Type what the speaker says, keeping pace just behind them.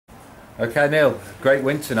Okay, Neil, great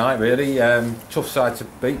win tonight, really. Tough side to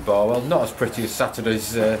beat, Barwell. Not as pretty as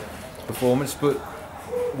Saturday's performance, but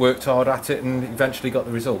worked hard at it and eventually got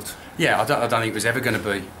the result. Yeah, I don't think it was ever going to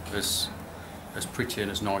be as pretty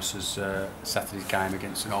and as nice as Saturday's game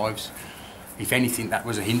against St Ives. If anything, that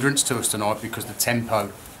was a hindrance to us tonight because the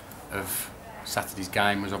tempo of Saturday's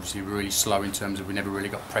game was obviously really slow in terms of we never really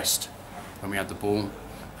got pressed when we had the ball.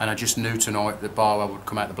 And I just knew tonight that Barwell would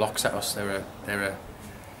come out the blocks at us. They're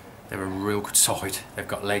a real good side. They've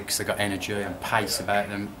got legs, they've got energy and pace about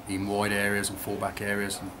them in wide areas and full-back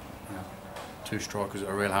areas, and two strikers that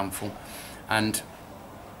are a real handful. And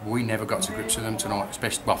we never got to grips with them tonight,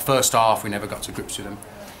 especially, well, first half we never got to grips with them,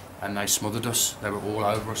 and they smothered us. They were all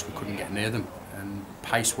over us, we couldn't get near them, and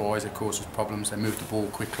pace-wise they caused us problems. They moved the ball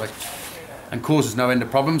quickly and caused us no end of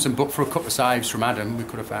problems, and but for a couple of saves from Adam we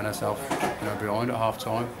could have found ourselves behind at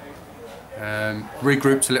half-time.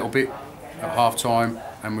 Regrouped a little bit at half-time,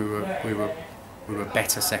 and we were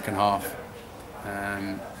better second half.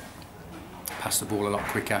 Passed the ball a lot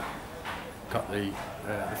quicker, got the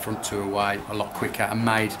front two away a lot quicker, and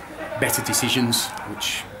made better decisions,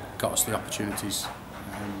 which got us the opportunities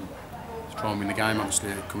to try and win the game. Obviously,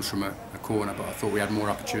 it comes from a corner, but I thought we had more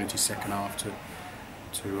opportunities second half to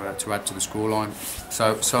add to the scoreline.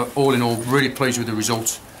 So all in all, really pleased with the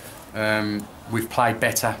result. We've played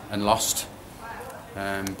better and lost.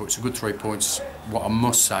 But it's a good 3 points. What I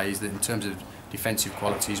must say is that in terms of defensive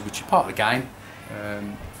qualities, which are part of the game,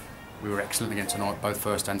 we were excellent again tonight, both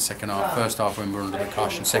first and second half. First half when we were under the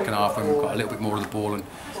cosh, and second half when we got a little bit more of the ball and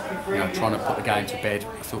trying to put the game to bed.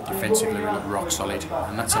 I thought defensively we looked rock solid,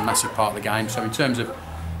 and that's a massive part of the game. So in terms of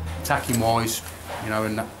attacking wise,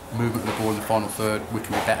 and that movement of the ball in the final third, we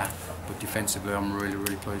can be better. But defensively, I'm really,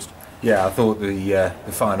 really pleased. Yeah, I thought the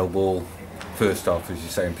final ball, first half, as you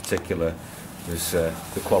say in particular, was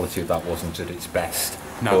the quality of that wasn't at its best.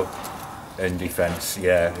 No. But in defence,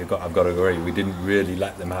 yeah, I've got to agree. We didn't really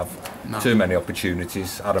let them have too many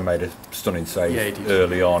opportunities. Adam made a stunning save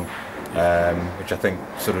early on, which I think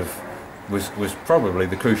sort of was probably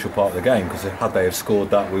the crucial part of the game, because had they have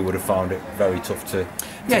scored that, we would have found it very tough to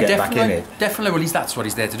get back in it. Definitely. Well, that's what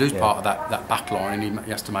he's there to do, as part of that back line, and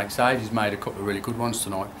he has to make saves. He's made a couple of really good ones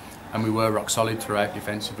tonight, and we were rock solid throughout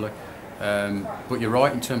defensively. But you're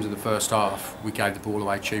right, in terms of the first half, we gave the ball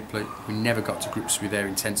away cheaply. We never got to grips with their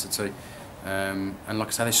intensity, and like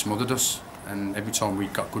I say, they smothered us. And every time we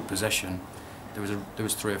got good possession, there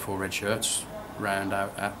was 3 or 4 red shirts around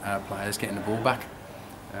our players getting the ball back.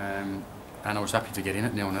 And I was happy to get in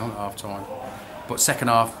at 0-0 at half time. But second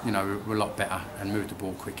half, we were a lot better and moved the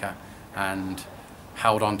ball quicker and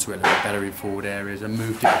held on to it a little bit better in forward areas and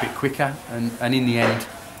moved it a bit quicker. And in the end,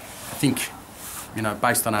 I think,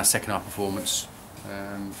 based on our second half performance,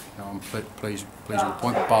 I'm pleased with the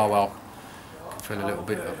point. Barwell can feel a little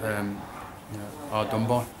bit hard done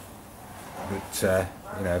by. But as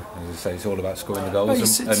I say, it's all about scoring the goals.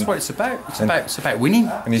 Well, it's what it's about. It's about winning.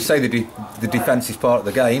 And you say the defence is part of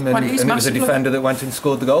the game, and it was a defender that went and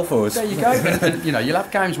scored the goal for us. There you go. and you'll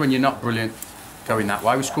have games when you're not brilliant going that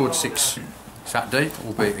way. We scored 6 Saturday,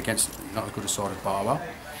 albeit against not as good a side as Barwell.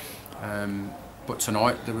 But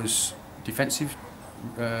tonight there was defensive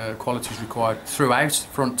qualities required throughout,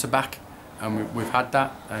 front to back, and we've had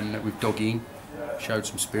that, and we've dug in, showed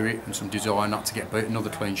some spirit and some desire not to get beat. Another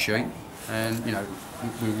clean sheet, and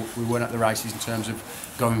we weren't at the races in terms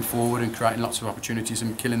of going forward and creating lots of opportunities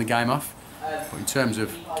and killing the game off. But in terms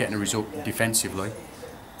of getting a result defensively,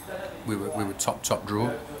 we were top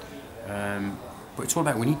draw. But it's all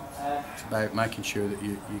about winning. It's about making sure that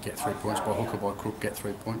you get 3 points by hook or by crook, get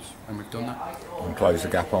 3 points, and we've done that. And close the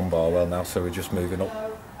gap on Barwell now, so we're just moving up,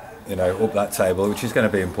 up that table, which is going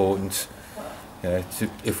to be important.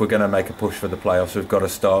 If we're going to make a push for the playoffs, we've got to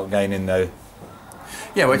start gaining the.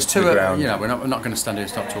 Yeah, well, it's too. We're not going to stand here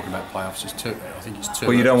and start talking about playoffs. It's too. I think it's too.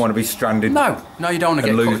 Well, you don't want to be stranded. No, you don't want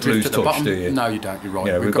to get caught adrift at the bottom. Do you? No, you don't. You're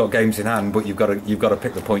right. We've got games in hand, but you've got to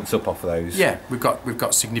pick the points up off of those. Yeah, we've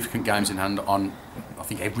got significant games in hand on, I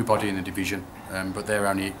think, everybody in the division. But they're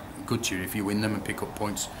only good to you if you win them and pick up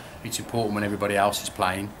points. It's important when everybody else is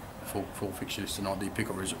playing full fixture list tonight that you pick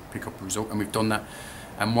up a result, and we've done that.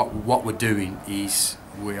 And what we're doing is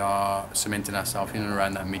we are cementing ourselves in and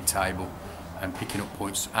around that mid-table and picking up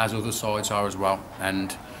points, as other sides are as well.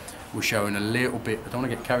 And we're showing a little bit, I don't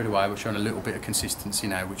want to get carried away, we're showing a little bit of consistency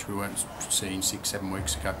now, which we weren't seeing 6-7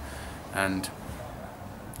 weeks ago. And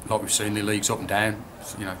like we've seen, the league's up and down.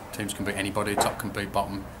 Teams can beat anybody, top can beat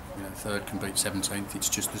bottom, third can beat 17th. It's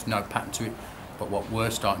just, there's no pattern to it. But what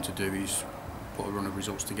we're starting to do is put a run of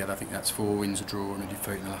results together. I think that's 4 wins, a draw and a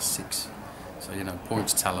defeat in the last 6. So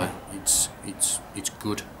points tally, it's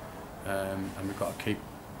good, and we've got to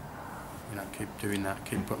keep doing that,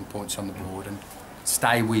 keep putting points on the board, and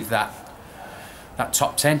stay with that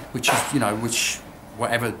top 10, which is, which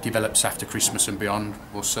whatever develops after Christmas and beyond,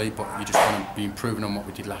 we'll see. But you just want to be improving on what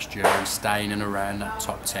we did last year and staying in around that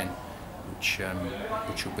top 10, which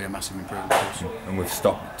will be a massive improvement for us. And we've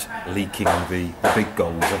stopped leaking the big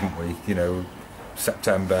goals, haven't we?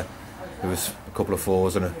 September there was a couple of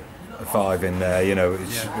 4s and a 5 in there.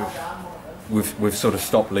 We've sort of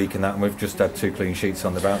stopped leaking that, and we've just had 2 clean sheets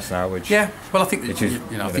on the bounce now. Which I think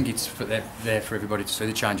I think it's there for everybody to see.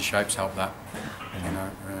 The change of shapes help that, and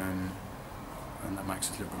that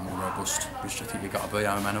makes us a little bit more robust. Which I think you've got to be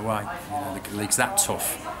home and away. The league's that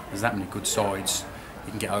tough. There's that many good sides.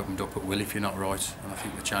 You can get opened up at will if you're not right. And I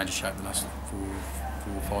think the change of shape the last 4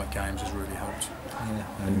 or 5 games has really helped.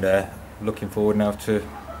 Yeah. And looking forward now to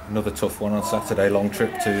another tough one on Saturday. Long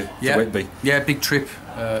trip to Whitby. Yeah, big trip.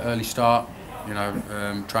 Early start.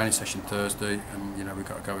 Training session Thursday, and we've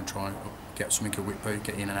got to go and try and get something at Whitby,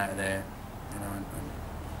 get in and out of there, and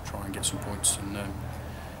try and get some points and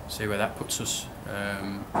see where that puts us.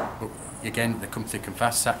 But again, they come thick and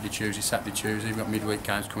fast. Saturday, Tuesday. We've got midweek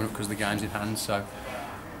games coming up because the game's in hand. So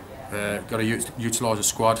got to utilise the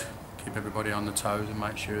squad, keep everybody on the toes, and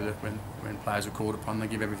make sure that when players are called upon, they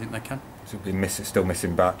give everything they can. So still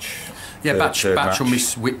missing Batch. Yeah, Batch will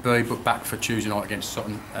miss Whitby, but back for Tuesday night against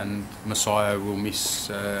Sutton, and Messiah will miss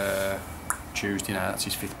Tuesday now. That's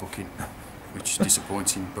his 5th booking, which is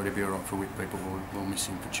disappointing, but he'll be all right for Whitby, but we'll miss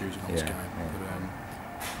him for Tuesday night's game. Yeah.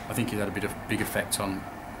 But I think he had a big effect on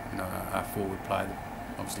our forward play.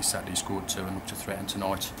 Obviously Saturday scored 2 and looked to threaten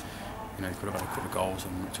tonight. He could have had a couple of goals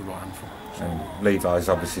and looked a right handful. And Levi's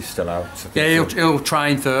obviously still out. Yeah, he'll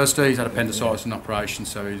train Thursday. He's had appendicitis and operation,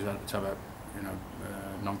 so he's had to have a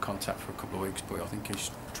non-contact for a couple of weeks. But I think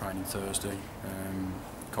he's training Thursday.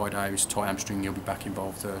 Kai Davis, tight hamstring, he'll be back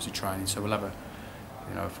involved Thursday training. So we'll have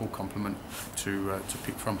a full complement to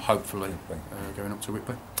pick from, hopefully, going up to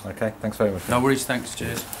Whitby. Okay, thanks very much. No worries, thanks.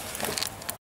 Cheers.